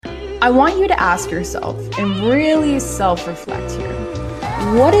I want you to ask yourself and really self-reflect here.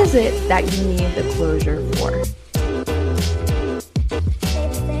 What is it that you need the closure for?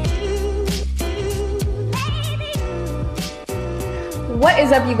 What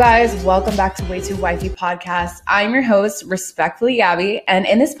is up, you guys? Welcome back to Way Too Wifey Podcast. I'm your host, respectfully Gabby, and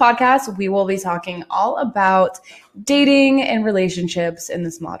in this podcast, we will be talking all about dating and relationships in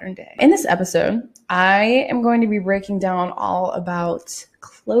this modern day. In this episode, I am going to be breaking down all about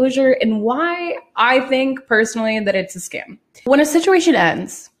closure and why I think personally that it's a scam. When a situation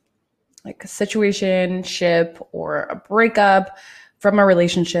ends, like a situationship or a breakup from a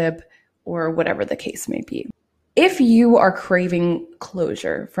relationship or whatever the case may be, if you are craving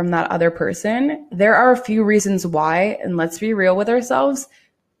closure from that other person, there are a few reasons why, and let's be real with ourselves,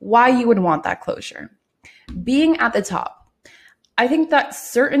 why you would want that closure. Being at the top, I think that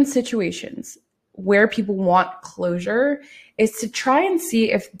certain situations where people want closure is to try and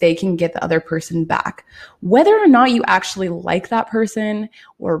see if they can get the other person back. Whether or not you actually like that person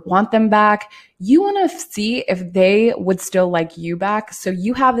or want them back, you want to see if they would still like you back so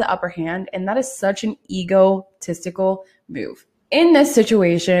you have the upper hand, and that is such an egotistical move. In this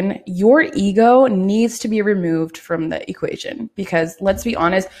situation, your ego needs to be removed from the equation because, let's be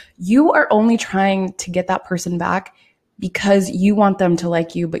honest, you are only trying to get that person back because you want them to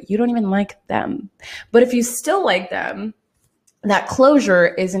like you, but you don't even like them. But if you still like them, that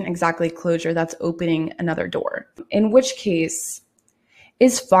closure isn't exactly closure. That's opening another door, in which case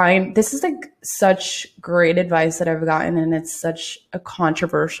is fine. This is like such great advice that I've gotten, and it's such a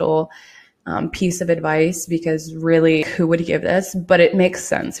controversial piece of advice because really, who would give this? But it makes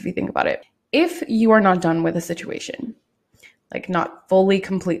sense if you think about it. If you are not done with a situation, like not fully,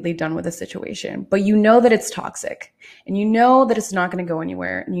 completely done with a situation, but you know that it's toxic and you know that it's not going to go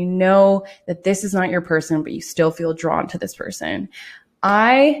anywhere and you know that this is not your person, but you still feel drawn to this person,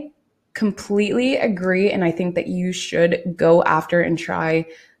 I completely agree. And I think that you should go after and try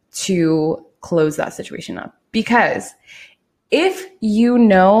to close that situation up, because if you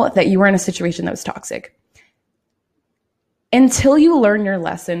know that you were in a situation that was toxic, until you learn your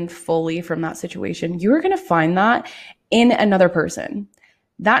lesson fully from that situation, you're going to find that in another person.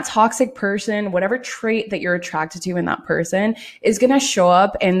 That toxic person, whatever trait that you're attracted to in that person is going to show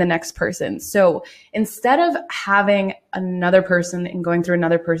up in the next person. So instead of having another person and going through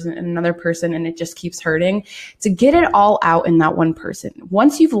another person and another person and it just keeps hurting, to get it all out in that one person.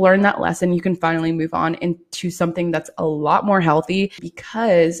 Once you've learned that lesson, you can finally move on into something that's a lot more healthy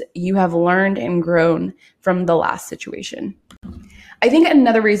because you have learned and grown from the last situation. I think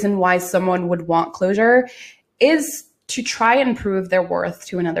another reason why someone would want closure is to try and prove their worth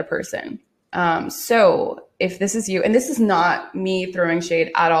to another person. So if this is you, and this is not me throwing shade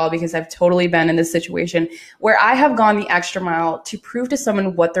at all, because I've totally been in this situation where I have gone the extra mile to prove to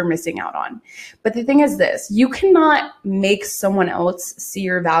someone what they're missing out on. But the thing is this, you cannot make someone else see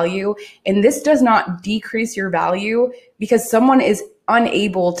your value, and this does not decrease your value because someone is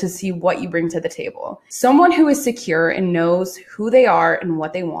unable to see what you bring to the table. Someone who is secure and knows who they are and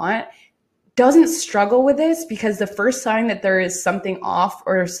what they want doesn't struggle with this, because the first sign that there is something off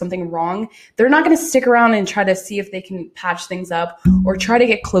or something wrong, they're not going to stick around and try to see if they can patch things up or try to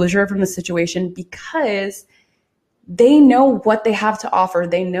get closure from the situation, because they know what they have to offer.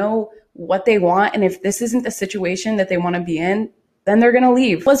 They know what they want. And if this isn't the situation that they want to be in, then they're going to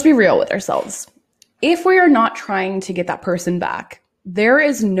leave. Let's be real with ourselves. If we are not trying to get that person back, there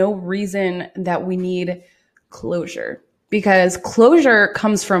is no reason that we need closure, because closure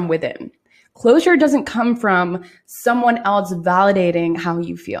comes from within. Closure doesn't come from someone else validating how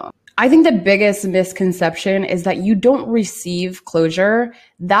you feel. I think the biggest misconception is that you don't receive closure.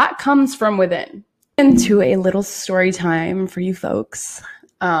 That comes from within. Into a little story time for you folks.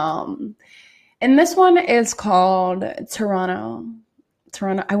 And this one is called Toronto.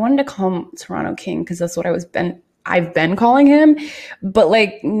 I wanted to call him Toronto King because that's what I've been calling him. But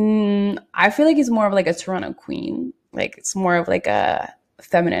I feel like he's more of like a Toronto Queen. Like it's more of like a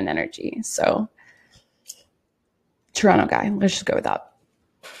feminine energy. So Toronto guy, let's just go with that.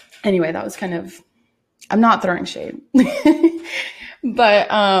 Anyway, that was I'm not throwing shade, but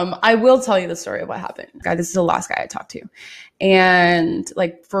I will tell you the story of what happened. Guy, this is the last guy I talked to, and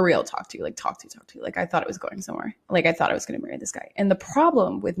for real talk to. Like I thought it was going somewhere. Like I thought I was going to marry this guy. And the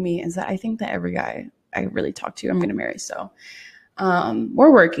problem with me is that I think that every guy I really talk to, I'm going to marry. So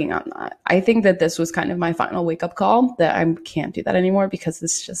we're working on that. I think that this was kind of my final wake-up call that I can't do that anymore because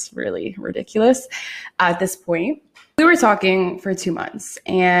it's just really ridiculous at this point. We were talking for 2 months,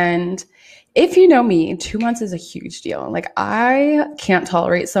 and if you know me, 2 months is a huge deal. Like I can't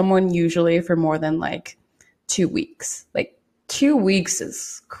tolerate someone usually for more than 2 weeks. 2 weeks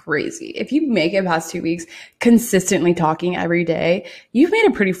is crazy. If you make it past 2 weeks consistently talking every day, you've made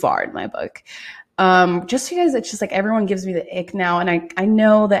it pretty far in my book. Just because it's just like everyone gives me the ick now, and I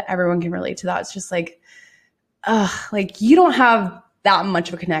know that everyone can relate to that. It's just like you don't have that much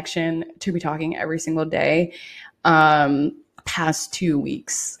of a connection to be talking every single day past 2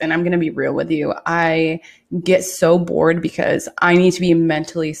 weeks. And I'm going to be real with you. I get so bored because I need to be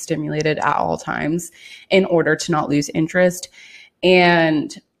mentally stimulated at all times in order to not lose interest.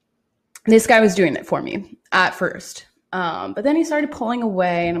 And this guy was doing it for me at first. But then he started pulling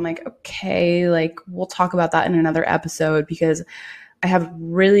away, and I'm like, okay, like we'll talk about that in another episode, because I have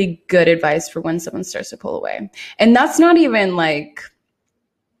really good advice for when someone starts to pull away. And that's not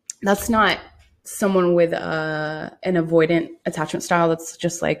someone with an avoidant attachment style. That's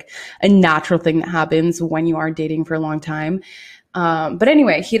just like a natural thing that happens when you are dating for a long time. But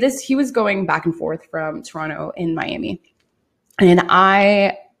anyway, he was going back and forth from Toronto and Miami. And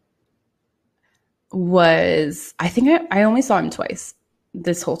I think I only saw him twice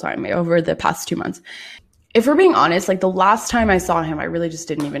this whole time over the past 2 months. If we're being honest, like the last time I saw him, I really just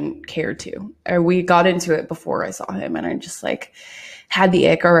didn't even care to. Or we got into it before I saw him, and I just like had the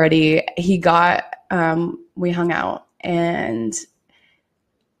ick already. We hung out, and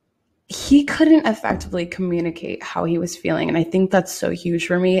he couldn't effectively communicate how he was feeling. And I think that's so huge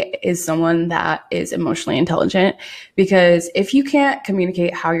for me, is someone that is emotionally intelligent, because if you can't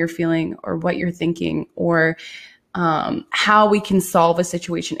communicate how you're feeling or what you're thinking, or how we can solve a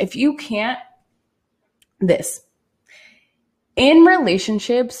situation, if you can't, in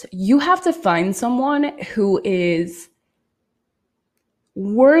relationships, you have to find someone who is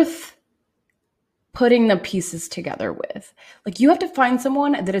worth putting the pieces together with. Like, you have to find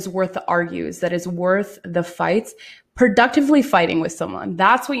someone that is worth the argues, that is worth the fights, productively fighting with someone.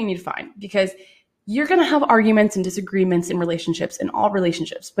 That's what you need to find, because you're going to have arguments and disagreements in relationships, in all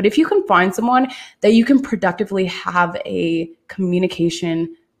relationships. But if you can find someone that you can productively have a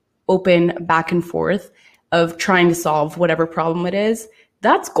communication, open back and forth of trying to solve whatever problem it is,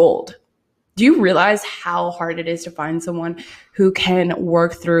 that's gold. Do you realize how hard it is to find someone who can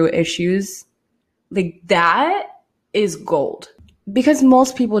work through issues? Like, that is gold. Because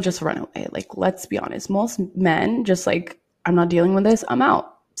most people just run away. Like, let's be honest. Most men just like, I'm not dealing with this, I'm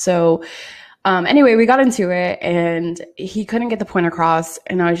out. So anyway, we got into it, and he couldn't get the point across.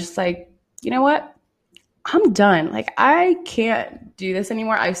 And I was just like, you know what? I'm done. Like, I can't do this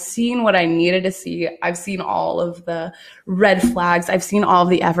anymore. I've seen what I needed to see. I've seen all of the red flags. I've seen all of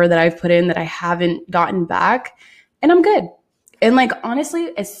the effort that I've put in that I haven't gotten back, and I'm good. And like,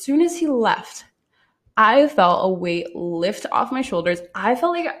 honestly, as soon as he left, I felt a weight lift off my shoulders. I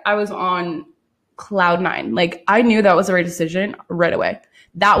felt like I was on cloud nine. Like, I knew that was the right decision right away.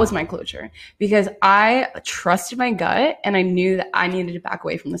 That was my closure, because I trusted my gut, and I knew that I needed to back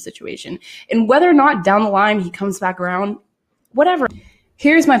away from the situation. And whether or not down the line he comes back around, whatever.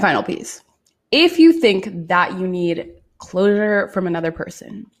 Here's my final piece. If you think that you need closure from another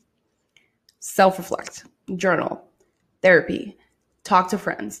person, self-reflect, journal, therapy, talk to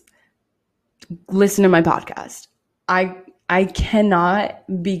friends, listen to my podcast. I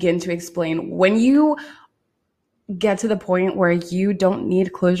cannot begin to explain, when you get to the point where you don't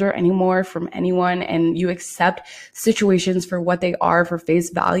need closure anymore from anyone, and you accept situations for what they are, for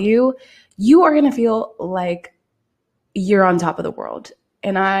face value, you are going to feel like you're on top of the world.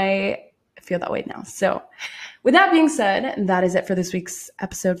 And I feel that way now. So with that being said, that is it for this week's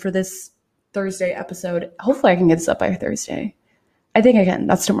episode, for this Thursday episode. Hopefully I can get this up by Thursday. I think I can.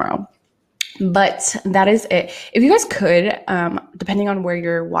 That's tomorrow. But that is it. If you guys could, depending on where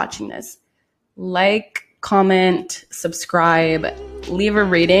you're watching this, like, comment, subscribe, leave a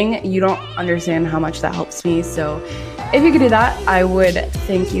rating. You don't understand how much that helps me. So if you could do that, I would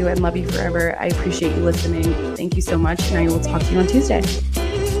thank you and love you forever. I appreciate you listening. Thank you so much. And I will talk to you on Tuesday.